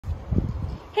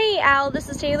Hey Al, this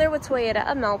is Taylor with Toyota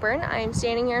of Melbourne. I am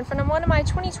standing here in front of one of my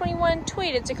 2021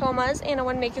 Toyota Tacomas, and I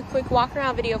want to make a quick walk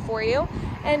around video for you.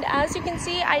 And as you can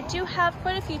see, I do have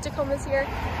quite a few Tacomas here,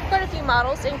 quite a few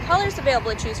models and colors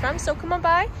available to choose from. So come on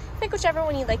by, pick whichever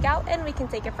one you like out, and we can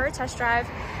take it for a test drive.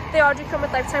 They all do come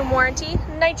with lifetime warranty,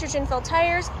 nitrogen-filled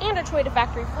tires, and our Toyota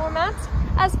factory floor mats,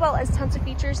 as well as tons of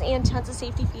features and tons of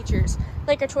safety features,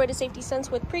 like our Toyota Safety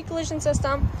Sense with pre-collision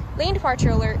system, lane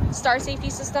departure alert, star safety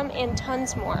system, and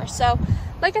tons more. So,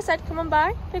 like I said, come on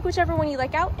by, pick whichever one you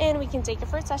like out, and we can take it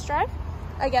for a test drive.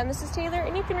 Again, this is Taylor,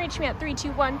 and you can reach me at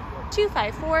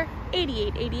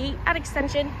 321-254-8888 at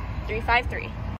extension 353.